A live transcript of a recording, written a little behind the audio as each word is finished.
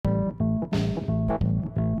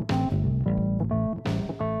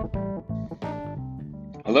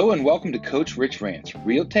Hello and welcome to Coach Rich Rants,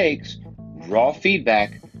 real takes, raw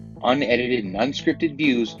feedback, unedited and unscripted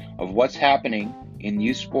views of what's happening in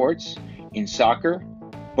youth sports, in soccer,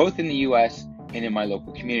 both in the U.S. and in my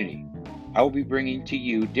local community. I will be bringing to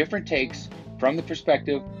you different takes from the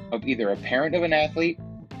perspective of either a parent of an athlete,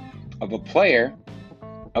 of a player,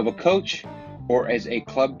 of a coach, or as a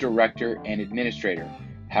club director and administrator.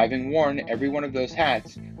 Having worn every one of those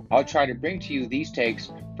hats, I'll try to bring to you these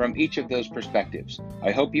takes from each of those perspectives.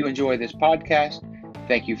 I hope you enjoy this podcast.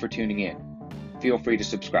 Thank you for tuning in. Feel free to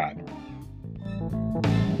subscribe.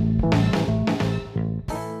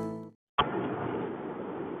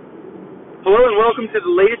 Hello and welcome to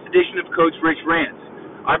the latest edition of Coach Rich Rants.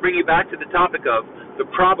 I bring you back to the topic of the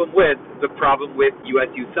problem with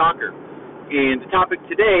USU soccer. And the topic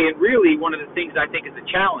today, and really one of the things I think is a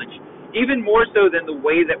challenge, even more so than the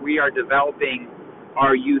way that we are developing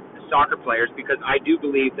our youth soccer players, because I do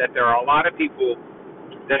believe that there are a lot of people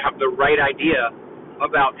that have the right idea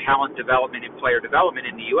about talent development and player development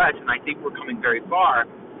in the U.S., and I think we're coming very far.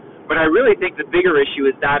 But I really think the bigger issue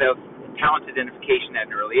is that of talent identification at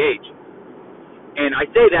an early age. And I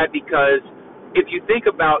say that because if you think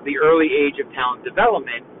about the early age of talent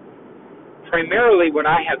development, primarily what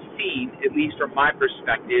I have seen, at least from my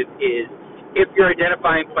perspective, is if you're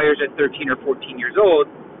identifying players at 13 or 14 years old,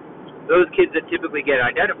 those kids that typically get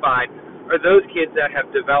identified are those kids that have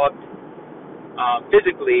developed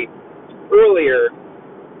physically earlier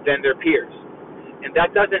than their peers. And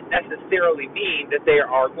that doesn't necessarily mean that they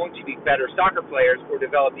are going to be better soccer players or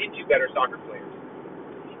develop into better soccer players.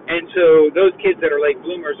 And so those kids that are late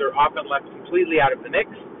bloomers are often left completely out of the mix,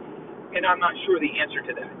 and I'm not sure the answer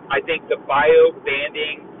to that. I think the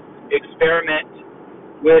bio-banding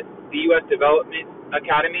experiment with the U.S. Development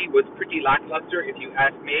Academy was pretty lackluster, if you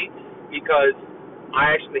ask me, because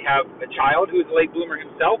I actually have a child who is a late bloomer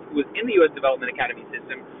himself, who was in the U.S. Development Academy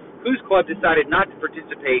system, whose club decided not to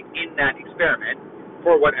participate in that experiment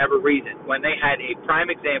for whatever reason, when they had a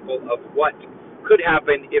prime example of what could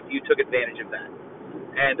happen if you took advantage of that.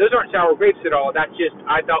 And those aren't sour grapes at all. That's just,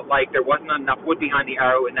 I felt like there wasn't enough wood behind the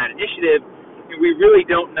arrow in that initiative, and we really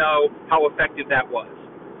don't know how effective that was,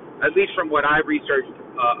 at least from what I've researched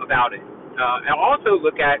about it. I'll also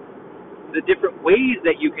look at the different ways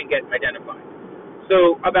that you can get identified.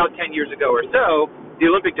 So about 10 years ago or so, the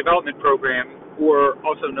Olympic Development Program, or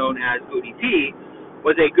also known as ODP,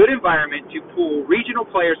 was a good environment to pool regional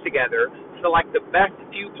players together, select the best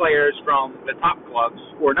few players from the top clubs,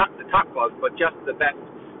 or not the top clubs, but just the best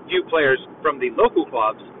few players from the local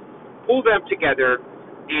clubs, pull them together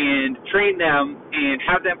and train them and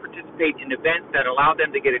have them participate in events that allow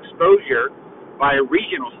them to get exposure by a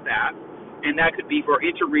regional staff, and that could be for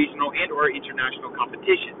interregional and or international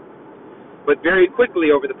competition. But very quickly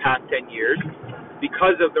over the past 10 years,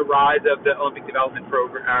 because of the rise of the Olympic Development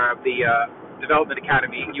Program, the Development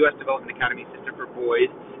Academy, U.S. Development Academy system for boys,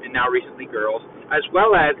 and now recently girls, as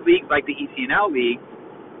well as leagues like the ECNL League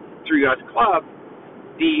through U.S. Club,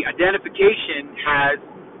 the identification has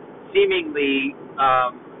seemingly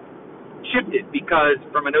shifted, because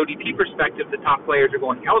from an ODP perspective, the top players are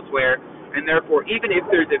going elsewhere, and therefore even if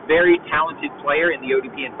there's a very talented player in the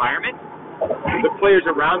ODP environment, the players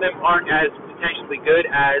around them aren't as potentially good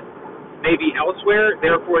as maybe elsewhere,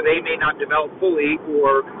 therefore they may not develop fully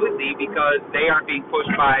or completely because they aren't being pushed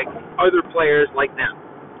by other players like them.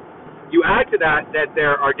 You add to that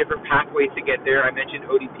there are different pathways to get there. I mentioned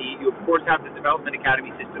ODP. You of course have the Development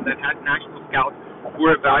Academy system that has national scouts who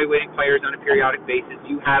are evaluating players on a periodic basis.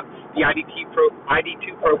 You have the ID2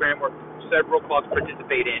 program where several clubs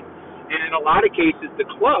participate in. And in a lot of cases, the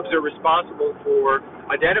clubs are responsible for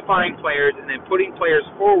identifying players and then putting players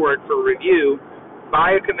forward for review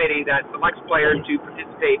by a committee that selects players to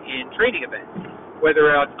participate in training events,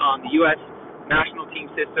 whether it's on the U.S. national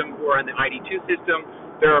team system or in the ID2 system.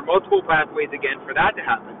 There are multiple pathways, again, for that to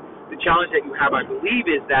happen. The challenge that you have, I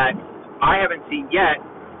believe, is that I haven't seen yet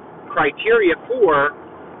criteria for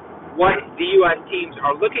what the U.S. teams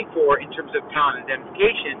are looking for in terms of talent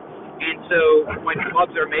identification. And so when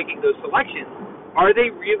clubs are making those selections, are they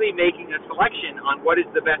really making a selection on what is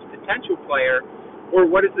the best potential player or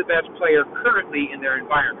what is the best player currently in their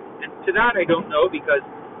environment? And to that I don't know, because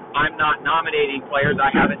I'm not nominating players. I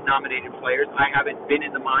haven't nominated players. I haven't been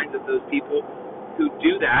in the minds of those people who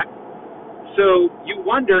do that. So you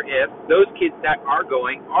wonder if those kids that are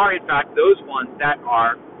going are in fact those ones that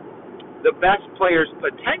are the best players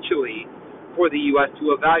potentially for the U.S.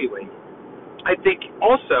 to evaluate. I think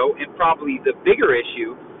also, and probably the bigger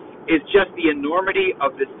issue, is just the enormity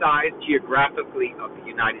of the size geographically of the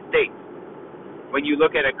United States. When you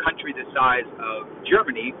look at a country the size of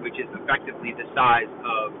Germany, which is effectively the size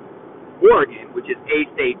of Oregon, which is a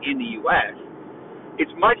state in the U.S.,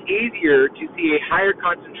 it's much easier to see a higher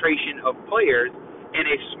concentration of players in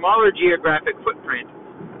a smaller geographic footprint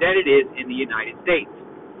than it is in the United States.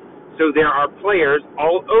 So there are players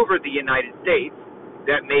all over the United States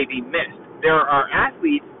that may be missed. There are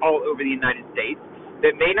athletes all over the United States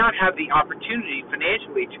that may not have the opportunity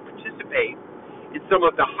financially to participate in some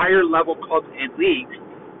of the higher level clubs and leagues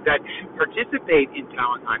that participate in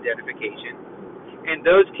talent identification. And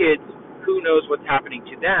those kids, who knows what's happening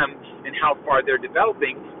to them and how far they're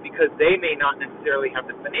developing, because they may not necessarily have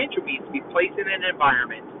the financial means to be placed in an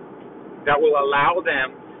environment that will allow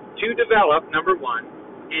them to develop, number one,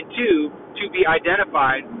 and two, to be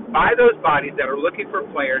identified by those bodies that are looking for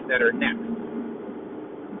players that are next.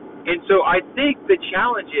 And so I think the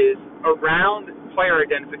challenges around player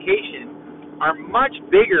identification are much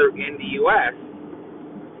bigger in the U.S.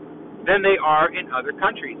 than they are in other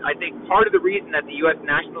countries. I think part of the reason that the U.S.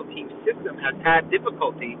 national team system has had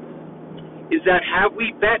difficulty is that have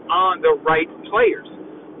we bet on the right players?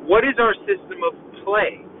 What is our system of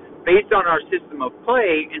play? Based on our system of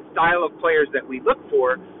play and style of players that we look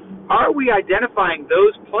for, are we identifying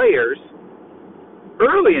those players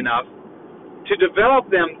early enough to develop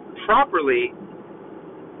them properly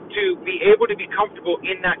to be able to be comfortable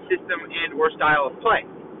in that system and or style of play?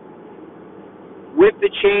 With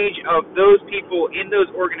the change of those people in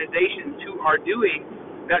those organizations who are doing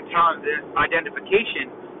that talent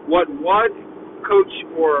identification, what one coach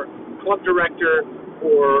or club director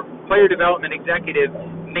or player development executive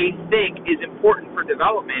may think is important for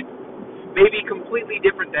development may be completely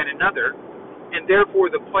different than another, and therefore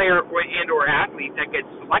the player and or athlete that gets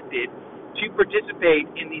selected to participate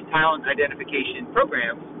in these talent identification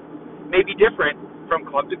programs may be different from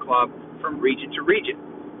club to club, from region to region.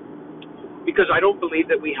 Because I don't believe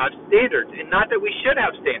that we have standards, and not that we should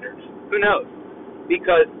have standards. Who knows?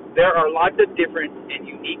 Because there are lots of different and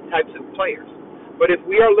unique types of players. But if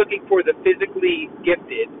we are looking for the physically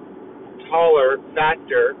gifted, taller,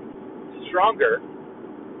 faster, stronger,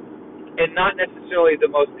 and not necessarily the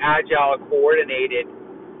most agile, coordinated,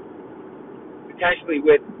 potentially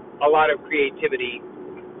with a lot of creativity,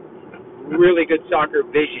 really good soccer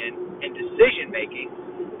vision and decision making.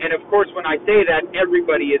 And of course, when I say that,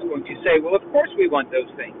 everybody is going to say, well, of course we want those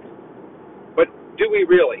things. But do we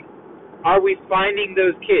really? Are we finding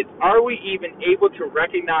those kids? Are we even able to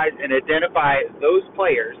recognize and identify those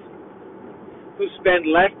players who spend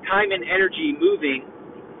less time and energy moving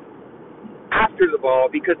after the ball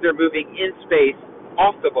because they're moving in space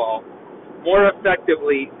off the ball more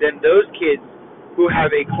effectively than those kids who have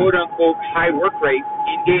a quote-unquote high work rate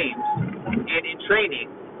in games and in training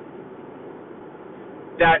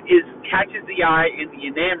that catches the eye and the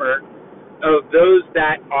enamor of those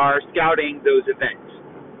that are scouting those events?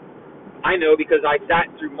 I know because I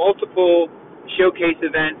sat through multiple showcase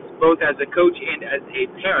events, both as a coach and as a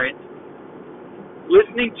parent,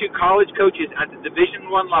 listening to college coaches at the Division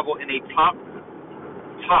I level in a top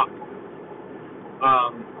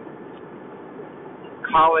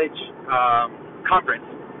college conference,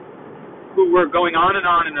 who were going on and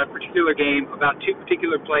on in a particular game about two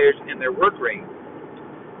particular players and their work rate.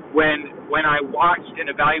 When I watched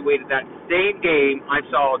and evaluated that same game, I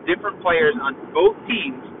saw different players on both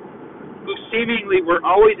teams who seemingly were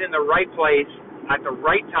always in the right place at the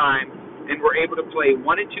right time and were able to play 1-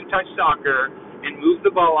 and 2-touch soccer and move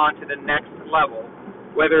the ball on to the next level,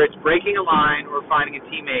 whether it's breaking a line or finding a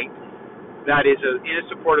teammate that is in a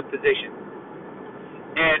supportive position.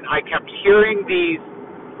 And I kept hearing these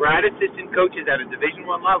grad assistant coaches at a Division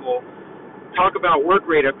I level talk about work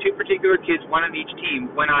rate of two particular kids, one on each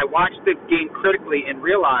team, when I watched the game critically and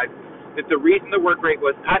realized that the reason the work rate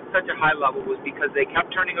was at such a high level was because they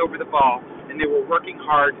kept turning over the ball and they were working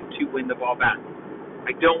hard to win the ball back.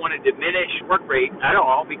 I don't want to diminish work rate at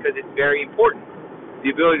all because it's very important.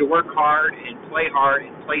 The ability to work hard and play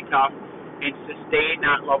tough and sustain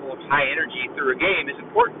that level of high energy through a game is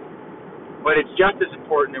important. But it's just as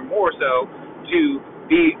important, or more so, to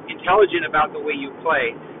be intelligent about the way you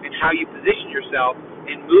play and how you position yourself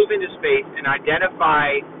and move into space and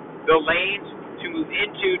identify the lanes to move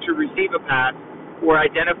into to receive a pass, or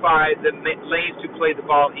identify the lanes to play the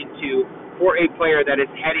ball into for a player that is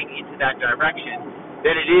heading into that direction,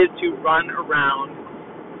 than it is to run around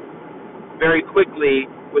very quickly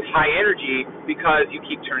with high energy because you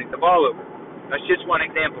keep turning the ball over. That's just one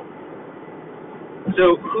example.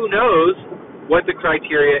 So who knows what the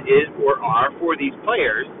criteria is or are for these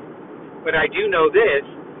players, but I do know this: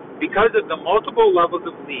 because of the multiple levels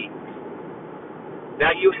of leagues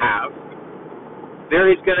that you have, there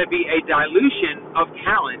is going to be a dilution of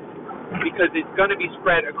talent because it's going to be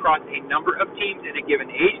spread across a number of teams in a given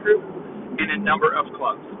age group, in a number of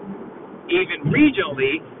clubs. Even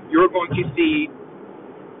regionally, you're going to see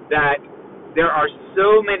that there are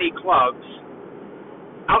so many clubs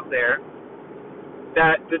out there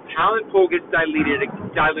that the talent pool gets diluted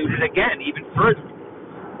again even further.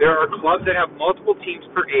 There are clubs that have multiple teams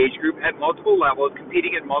per age group at multiple levels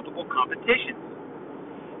competing in multiple competitions.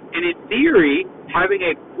 And in theory, having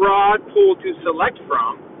a broad pool to select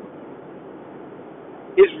from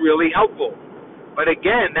is really helpful. But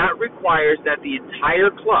again, that requires that the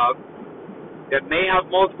entire club that may have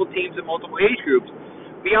multiple teams and multiple age groups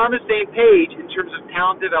be on the same page in terms of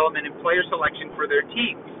talent development and player selection for their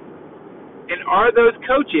teams. And are those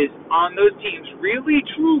coaches on those teams really,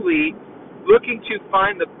 truly looking to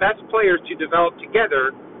find the best players to develop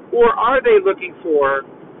together, or are they looking for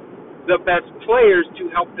the best players to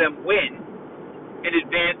help them win and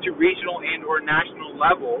advance to regional and or national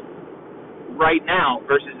level right now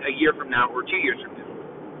versus a year from now or 2 years from now?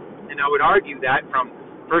 And I would argue that from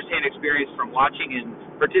firsthand experience from watching and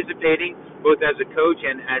participating, both as a coach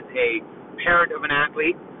and as a parent of an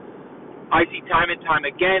athlete, I see time and time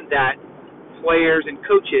again that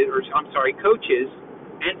coaches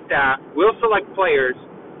and staff will select players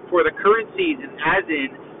for the current season, as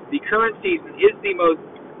in the current season is the most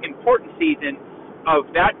important season of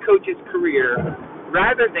that coach's career,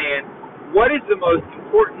 rather than what is the most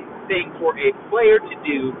important thing for a player to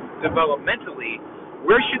do developmentally,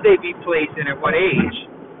 where should they be placed and at what age?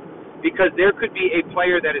 Because there could be a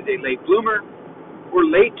player that is a late bloomer or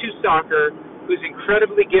late to soccer who's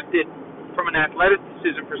incredibly gifted from an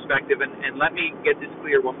athleticism perspective, and let me get this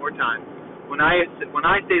clear one more time. When I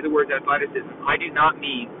say the word athleticism, I do not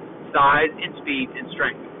mean size and speed and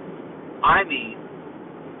strength. I mean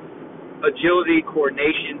agility,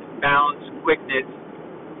 coordination, balance, quickness,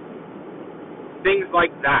 things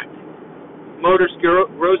like that.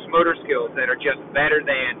 Gross motor skills that are just better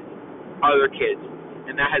than other kids.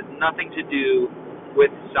 And that has nothing to do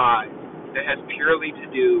with size. That has purely to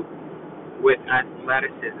do with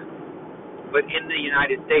athleticism. But in the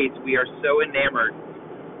United States, we are so enamored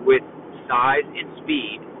with size and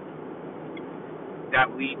speed that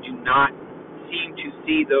we do not seem to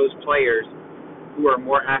see those players who are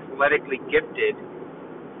more athletically gifted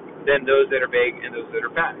than those that are big and those that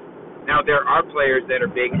are fast. Now, there are players that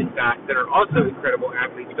are big and fast that are also incredible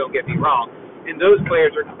athletes, don't get me wrong, and those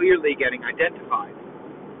players are clearly getting identified.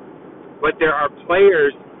 But there are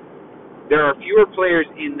fewer players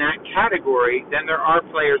in that category than there are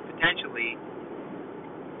players potentially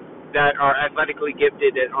that are athletically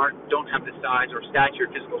gifted that don't have the size or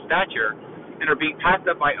physical stature, and are being passed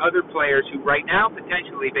up by other players who right now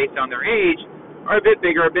potentially, based on their age, are a bit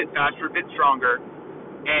bigger, a bit faster, a bit stronger,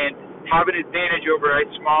 and have an advantage over a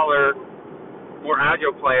smaller, more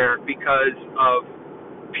agile player because of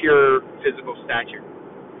pure physical stature.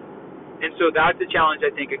 And so that's a challenge,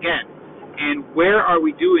 I think, again. And where are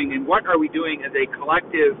we doing, and what are we doing as a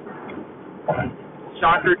collective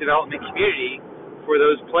soccer development community for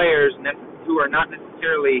those players who are not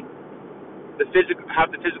necessarily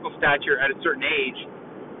have the physical stature at a certain age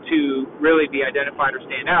to really be identified or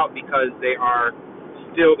stand out, because they are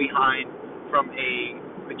still behind from a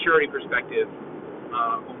maturity perspective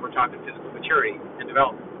when we're talking physical maturity and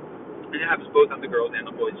development. And it happens both on the girls and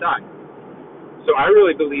the boys' side. So I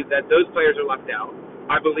really believe that those players are left out.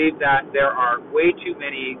 I believe that there are way too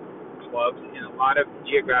many clubs in a lot of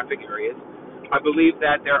geographic areas. I believe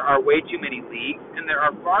that there are way too many leagues, and there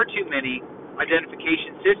are far too many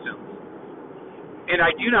identification systems. And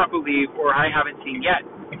I do not believe, or I haven't seen yet,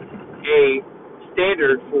 a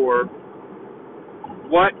standard for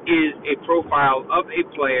what is a profile of a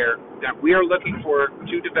player that we are looking for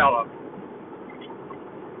to develop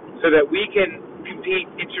so that we can compete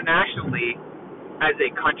internationally as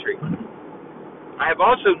a country. I have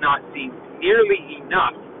also not seen nearly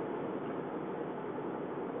enough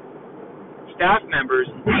staff members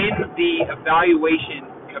in the evaluation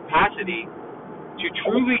capacity to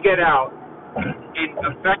truly get out and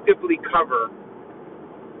effectively cover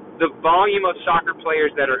the volume of soccer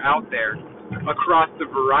players that are out there across the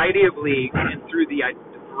variety of leagues and through the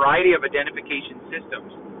variety of identification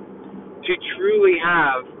systems to truly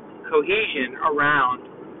have cohesion around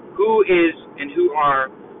who is and who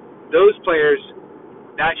are those players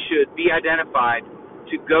that should be identified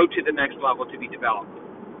to go to the next level to be developed.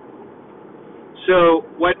 So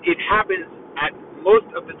what it happens at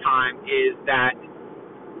most of the time is that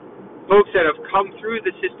folks that have come through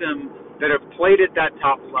the system that have played at that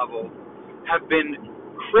top level have been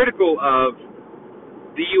critical of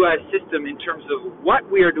the U.S. system in terms of what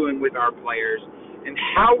we are doing with our players and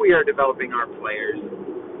how we are developing our players,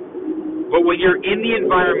 But when you're in the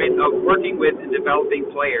environment of working with and developing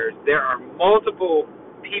players, there are multiple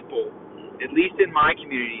people, at least in my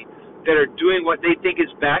community, that are doing what they think is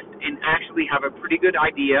best and actually have a pretty good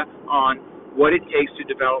idea on what it takes to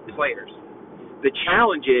develop players. The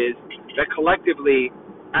challenge is that collectively,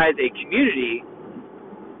 as a community,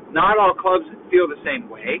 not all clubs feel the same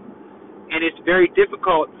way, and it's very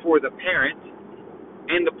difficult for the parent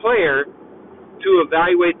and the player to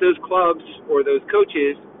evaluate those clubs or those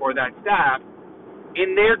coaches or that staff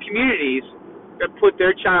in their communities that put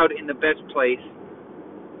their child in the best place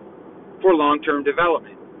for long-term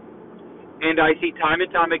development. And I see time and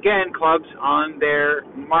time again clubs on their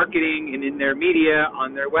marketing and in their media,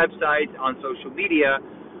 on their websites, on social media,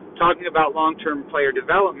 talking about long-term player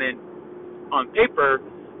development on paper,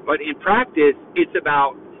 but in practice, it's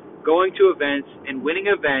about going to events and winning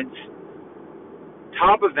events,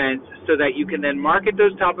 top events, so that you can then market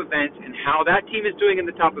those top events and how that team is doing in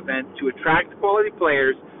the top events to attract quality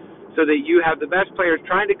players so that you have the best players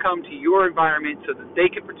trying to come to your environment so that they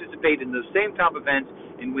can participate in those same top events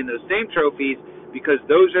and win those same trophies, because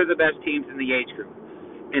those are the best teams in the age group.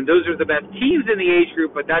 And those are the best teams in the age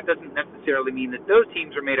group, but that doesn't necessarily mean that those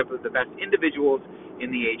teams are made up of the best individuals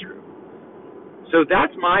in the age group. So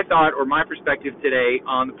that's my thought or my perspective today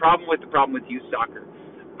on the problem with youth soccer.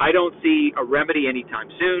 I don't see a remedy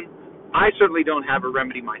anytime soon. I certainly don't have a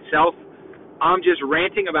remedy myself. I'm just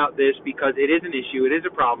ranting about this because it is an issue. It is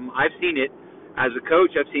a problem. I've seen it as a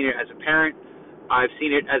coach. I've seen it as a parent. I've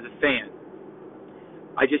seen it as a fan.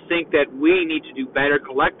 I just think that we need to do better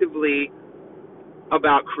collectively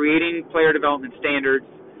about creating player development standards.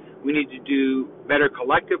 We need to do better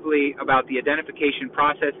collectively about the identification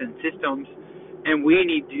process and systems. And we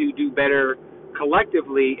need to do better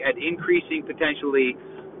collectively at increasing potentially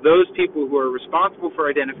those people who are responsible for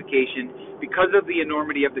identification because of the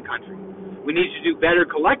enormity of the country. We need to do better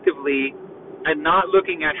collectively at not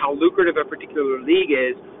looking at how lucrative a particular league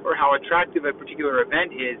is or how attractive a particular event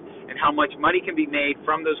is and how much money can be made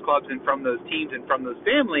from those clubs and from those teams and from those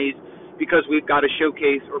families because we've got a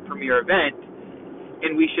showcase or premier event.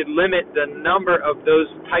 And we should limit the number of those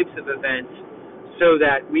types of events so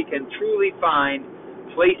that we can truly find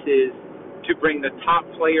places to bring the top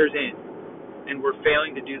players in. And we're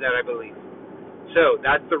failing to do that, I believe. So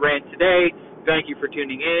that's the rant today. Thank you for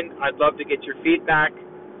tuning in. I'd love to get your feedback.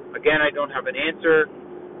 Again, I don't have an answer.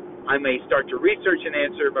 I may start to research an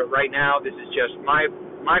answer, but right now this is just my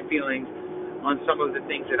feelings on some of the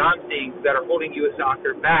things that I'm seeing that are holding U.S.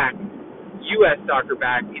 soccer back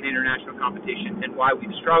in international competition, and why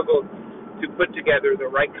we've struggled to put together the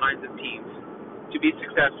right kinds of teams to be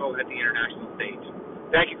successful at the international stage.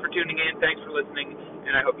 Thank you for tuning in. Thanks for listening,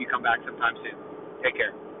 and I hope you come back sometime soon. Take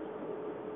care.